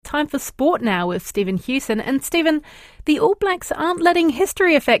time for sport now with Stephen Hewson. And Stephen, the All Blacks aren't letting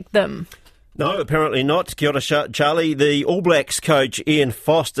history affect them. No, apparently not. Kia ora, Charlie. The All Blacks coach Ian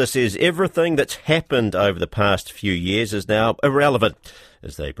Foster says everything that's happened over the past few years is now irrelevant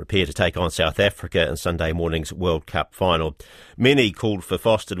as they prepare to take on South Africa in Sunday morning's World Cup final. Many called for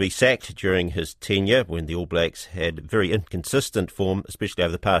Foster to be sacked during his tenure when the All Blacks had very inconsistent form, especially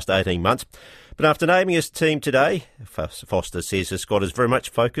over the past 18 months. But after naming his team today, Foster says his squad is very much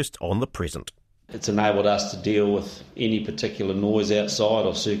focused on the present. It's enabled us to deal with any particular noise outside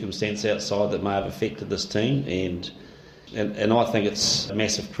or circumstance outside that may have affected this team, and I think it's a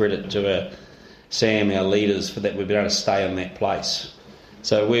massive credit to Sam, our leaders, for that we've been able to stay in that place.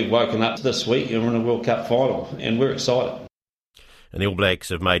 So we've woken up this week and we're in a World Cup final, and we're excited. And the All Blacks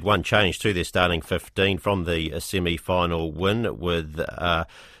have made one change to their starting 15 from the semi-final win, with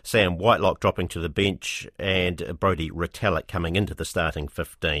Sam Whitelock dropping to the bench and Brodie Retallick coming into the starting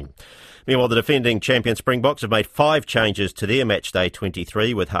 15. Meanwhile, the defending champion Springboks have made 5 changes to their matchday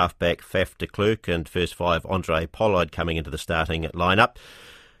 23, with halfback Faf de Klerk and first 5 Andre Pollard coming into the starting lineup.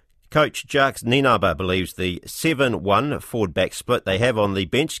 Coach Jacques Nienaber believes the 7-1 forward-back split they have on the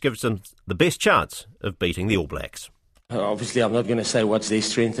bench gives them the best chance of beating the All Blacks. Obviously, I'm not going to say what's their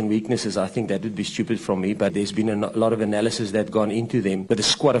strengths and weaknesses. I think that would be stupid from me, but there's been a lot of analysis that's gone into them. But the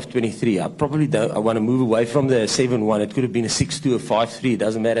squad of 23, I want to move away from the 7-1. It could have been a 6-2 or 5-3. It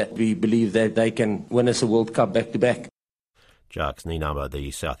doesn't matter. We believe that they can win us a World Cup back-to-back. Jacques Nienaber,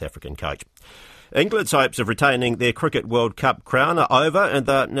 the South African coach. England's hopes of retaining their Cricket World Cup crown are over, and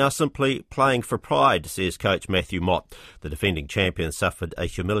they're now simply playing for pride, says coach Matthew Mott. The defending champions suffered a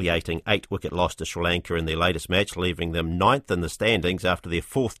humiliating 8-wicket loss to Sri Lanka in their latest match, leaving them 9th in the standings after their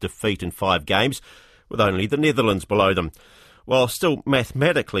 4th defeat in 5 games, with only the Netherlands below them. While still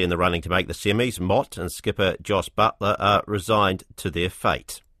mathematically in the running to make the semis, Mott and skipper Jos Buttler are resigned to their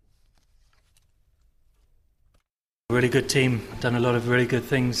fate. Really good team, done a lot of really good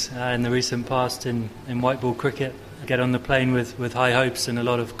things in the recent past in white ball cricket. Get on the plane with high hopes and a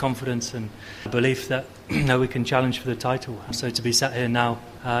lot of confidence and belief that we can challenge for the title. So to be sat here now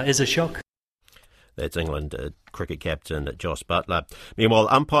is a shock. That's England cricket captain Jos Buttler. Meanwhile,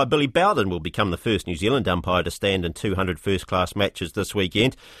 umpire Billy Bowden will become the first New Zealand umpire to stand in 200 first-class matches this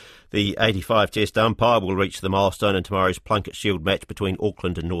weekend. The 85 Test umpire will reach the milestone in tomorrow's Plunket Shield match between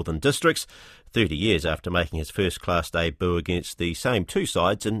Auckland and Northern Districts, 30 years after making his first-class debut against the same two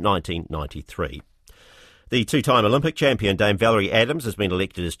sides in 1993. The two-time Olympic champion Dame Valerie Adams has been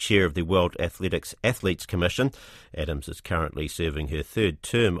elected as chair of the World Athletics Athletes Commission. Adams is currently serving her 3rd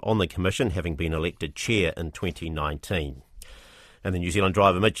term on the commission, having been elected chair in 2019. And the New Zealand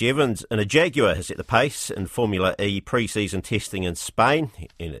driver Mitch Evans in a Jaguar has set the pace in Formula E pre-season testing in Spain.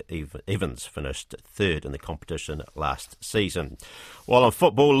 Evans finished 3rd in the competition last season. While on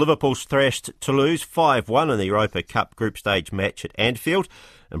football, Liverpool thrashed Toulouse 5-1 in the Europa Cup group stage match at Anfield.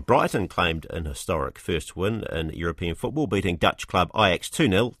 And Brighton claimed an historic first win in European football, beating Dutch club Ajax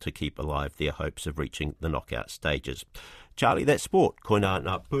 2-0 to keep alive their hopes of reaching the knockout stages. Charlie, that's sport. Koina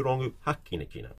na purongu hakinakina.